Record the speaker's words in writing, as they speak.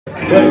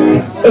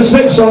Right. This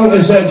next song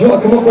is, do you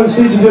want to come up on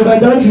stage and do a bit of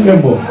dancing,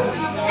 Grimbo?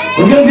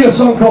 We're going to do a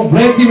song called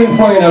Bread Demon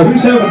for you now.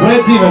 Who's heard of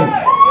Bread Demon?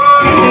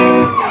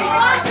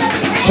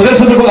 So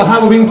this is about a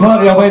Halloween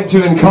party I went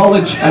to in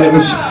college, and it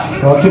was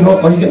fucking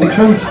hot. Are you getting the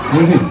crowd?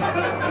 Maybe.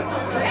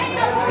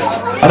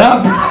 And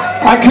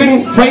I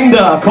couldn't find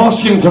a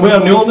costume to wear,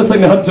 and the only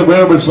thing they had to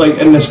wear was like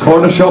in this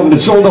corner shop, and they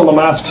sold all the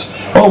masks.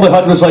 All they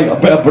had was like a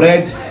bit of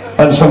bread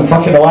and some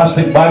fucking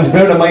elastic bands.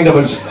 Bear in mind I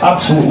was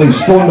absolutely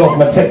stoned off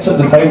my tits at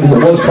the time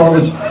because it was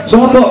college.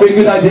 So I thought it would be a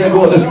good idea to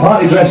go to this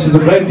party dressed as a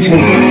bread demon,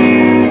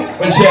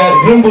 which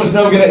Grimbo's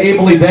now going to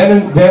ably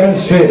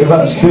demonstrate, if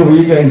that's cool with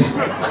you guys.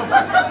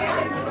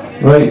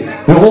 Right,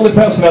 the only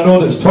person I know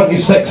that's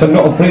 26 and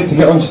not afraid to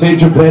get on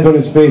stage with bread on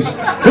his face.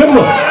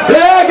 Grimbo!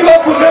 Yeah, give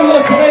up for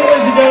Grimbo tonight,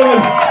 ladies and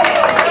gentlemen!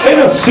 In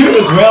a suit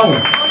as well.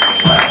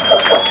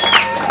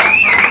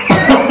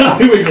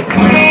 Here we go.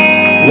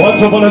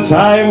 Once upon a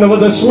time there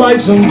was a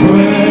slice of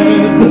bread.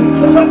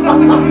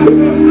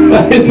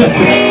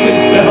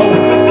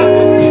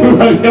 To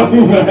a young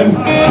man.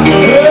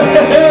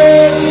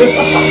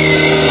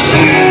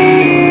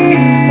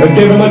 I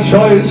gave him a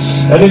choice,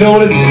 and you know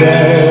what it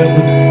said?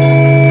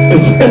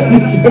 It said,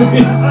 give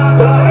me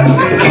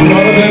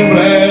none of them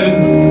bread,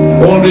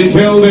 or be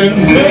killed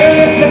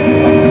instead.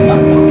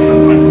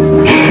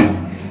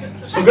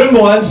 So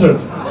Grimbo answered,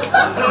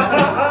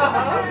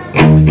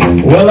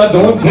 well, I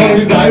don't want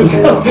to die. If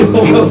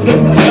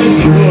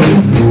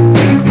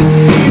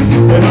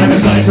I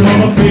decide to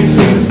run a face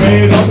which is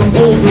made up of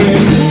whole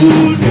grain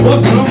food, it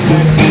was from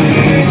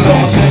so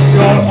I'll take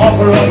your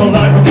offer of a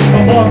life of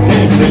a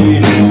mortgage,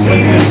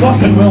 which is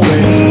fucking well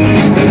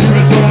made.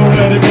 It's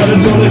already, but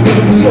it's only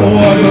good and so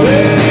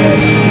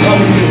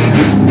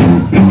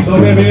so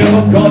maybe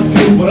I've got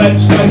two bread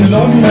standing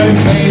on my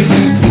face.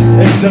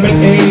 Exhibit A,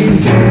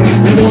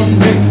 you don't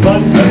make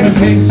fun of the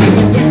faces of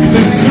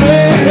wickedness.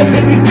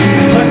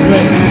 That's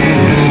right.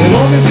 They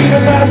won't see the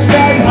last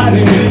guy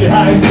hiding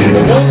behind.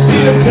 They won't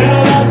see the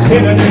tail that's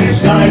hidden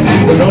inside.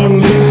 But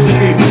only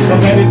see the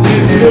many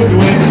tears good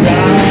went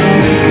down.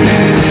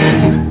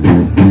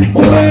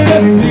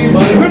 Bread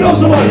demon, who knows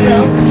the words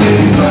now?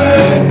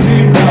 Bread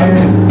demon,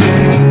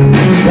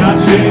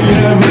 catching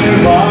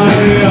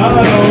everybody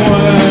out of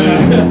where.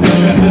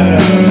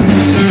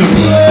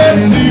 Bread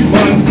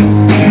demon,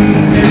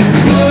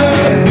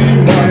 bread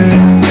demon.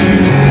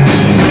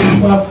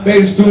 My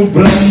face too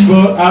black,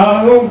 but I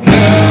don't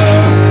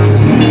care.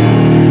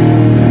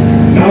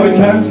 Now we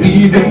can't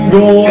even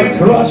go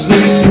across the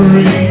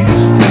street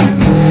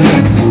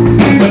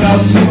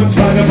without someone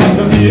trying to bust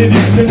an idiot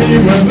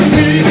anywhere but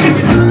me.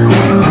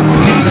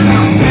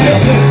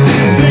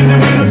 Easy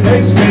with a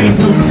face made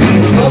food.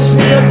 Must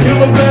be a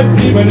killer bread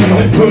demon if I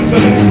could,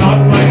 but it's not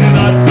like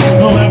that.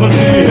 I'll never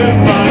see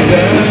him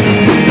again.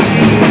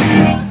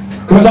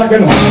 Cause I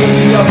can hardly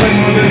see up in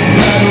this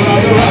bread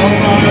right around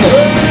my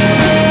head.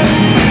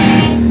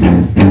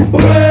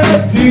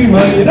 Bread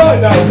demon, you know it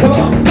now, come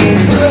on.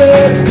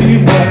 Bread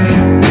demon,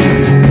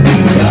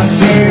 that's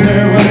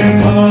everybody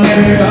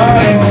I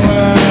know.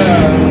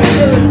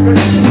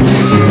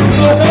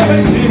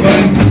 Bread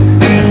demon,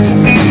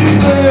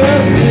 bread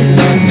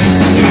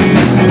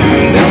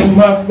demon,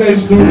 my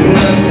face to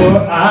bread,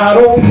 but I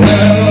don't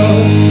care.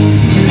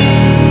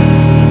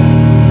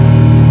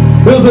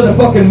 Here's where the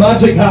fucking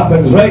magic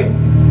happens, right?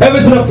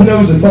 Everything up to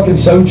now is a fucking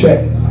sound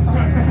check.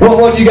 What I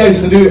want you guys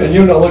to do, and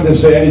you're not allowed to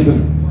say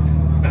anything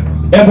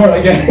ever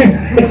again.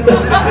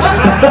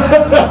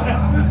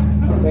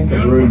 I think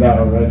I've ruined that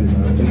already,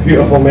 man. It's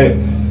beautiful, mate.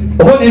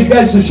 I want you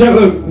guys to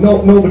shout out,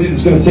 nobody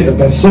that's going to take the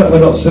piss, certainly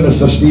not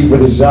Sinister Steve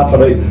with his zapper,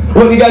 right? I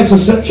want you guys to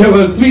shout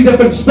out 3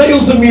 different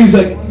styles of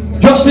music.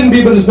 Justin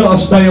Bieber is not a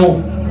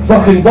style,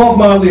 fucking Bob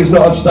Marley is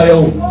not a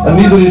style, and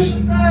neither is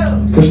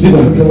Christina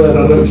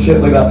Aguilera or shit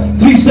like that.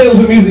 3 styles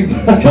of music.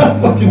 I can't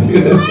fucking do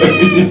this.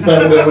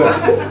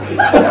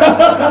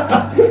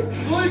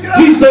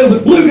 3 styles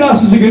of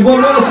bluegrass is a good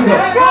one. What else we got?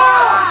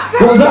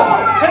 What was that?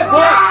 Hip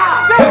hop.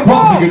 Hip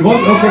hop's a good one.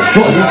 Okay.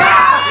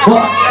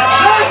 What?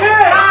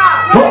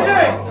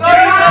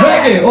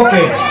 Reggae.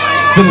 Okay.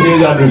 Didn't hear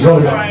you, Andrew.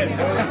 Sorry.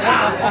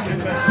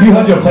 You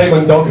had your time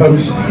on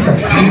Doghouse.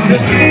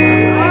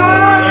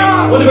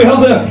 What do we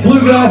have there?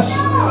 Bluegrass,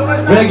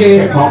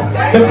 reggae, hip hop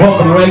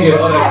and reggae.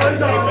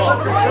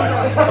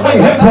 I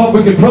think hip hop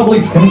we could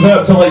probably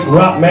convert to like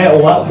rap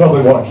metal. That'll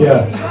probably work.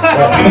 Yeah.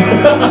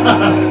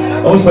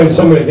 I always find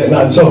somebody getting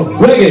that. So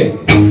reggae.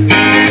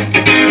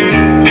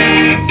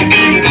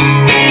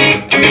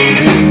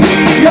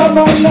 You're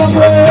not the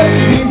bread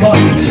demon.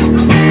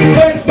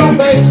 Face my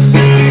face.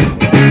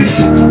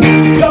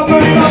 You're not the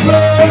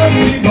bread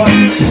demon.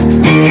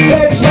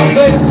 Face my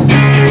face.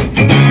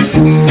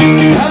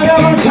 I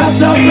never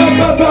catch up. I'm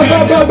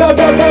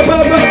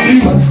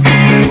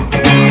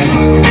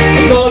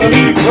gonna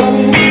be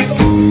trouble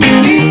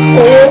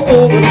all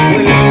over the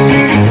place.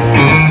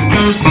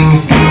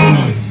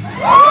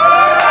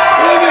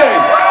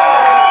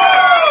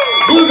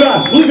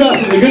 Bluegrass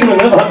is a good one.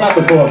 I've never had that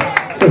before.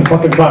 It's been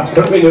fucking fast.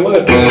 Look at it.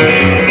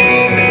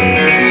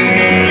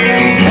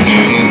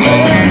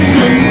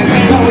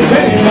 That was it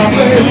in my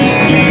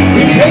face.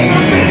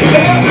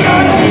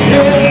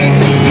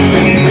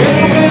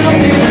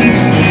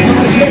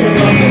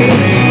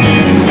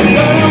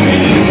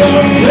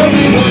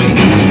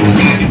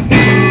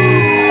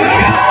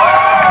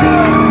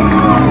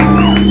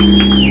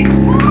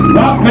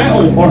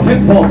 soul, or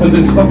hip hop as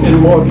it's fucking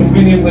more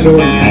conveniently known.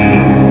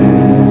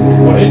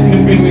 Or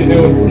inconveniently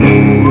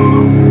known.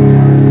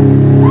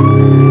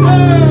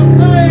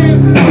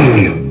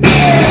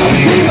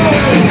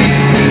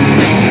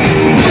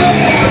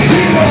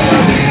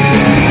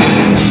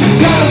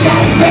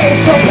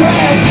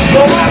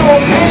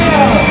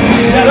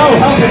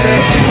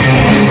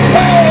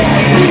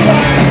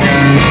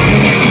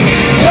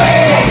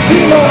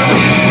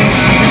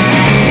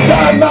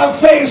 Turn my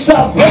face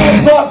up,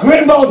 fuck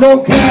Grimble,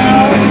 don't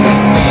care.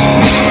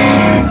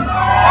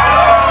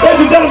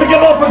 Ladies and gentlemen,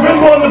 give up for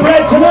Grimble on the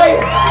bread tonight.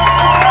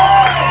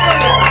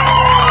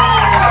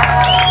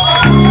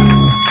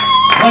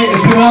 Right,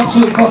 it's been an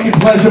absolute fucking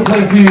pleasure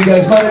playing for you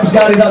guys. My name's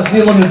Gary, that's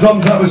Neil on the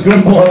drums, that was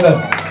Grimble on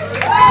the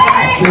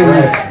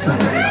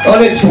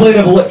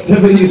unexplainable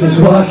activities is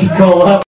what I could call that.